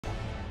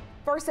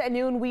First at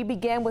noon, we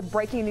began with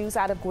breaking news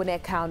out of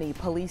Gwinnett County.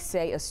 Police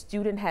say a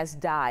student has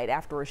died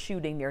after a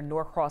shooting near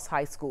Norcross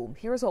High School.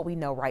 Here's what we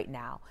know right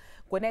now.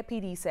 Gwinnett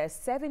PD says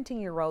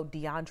 17-year-old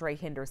DeAndre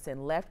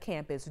Henderson left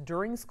campus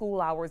during school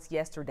hours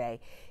yesterday.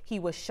 He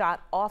was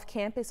shot off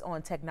campus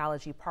on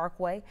Technology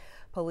Parkway.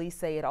 Police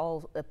say it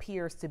all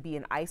appears to be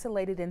an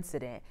isolated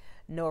incident.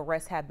 No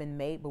arrests have been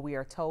made, but we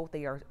are told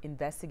they are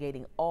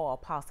investigating all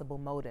possible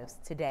motives.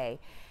 Today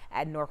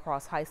at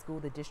Norcross High School,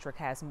 the district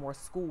has more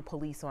school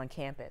police on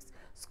campus.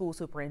 School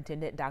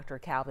Superintendent Dr.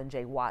 Calvin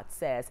J. Watts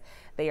says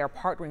they are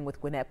partnering with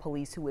Gwinnett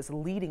Police, who is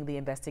leading the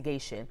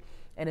investigation.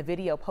 In a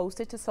video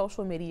posted to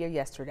social media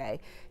yesterday,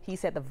 he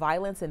said the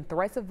violence and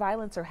threats of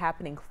violence are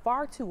happening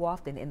far too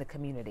often in the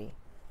community.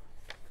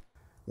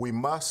 We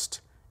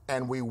must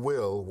and we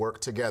will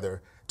work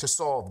together to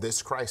solve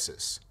this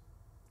crisis.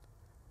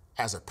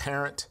 As a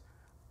parent,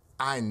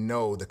 I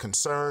know the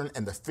concern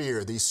and the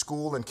fear these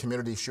school and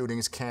community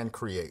shootings can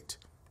create.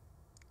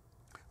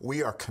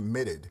 We are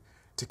committed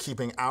to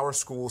keeping our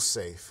schools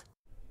safe.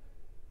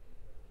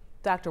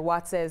 Dr.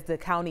 Watts says the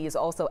county is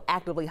also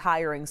actively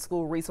hiring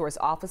school resource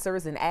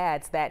officers and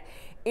adds that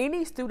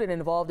any student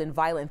involved in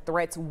violent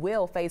threats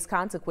will face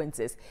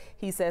consequences.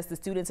 He says the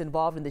students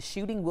involved in the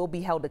shooting will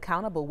be held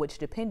accountable, which,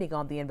 depending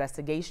on the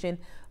investigation,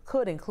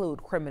 could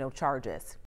include criminal charges.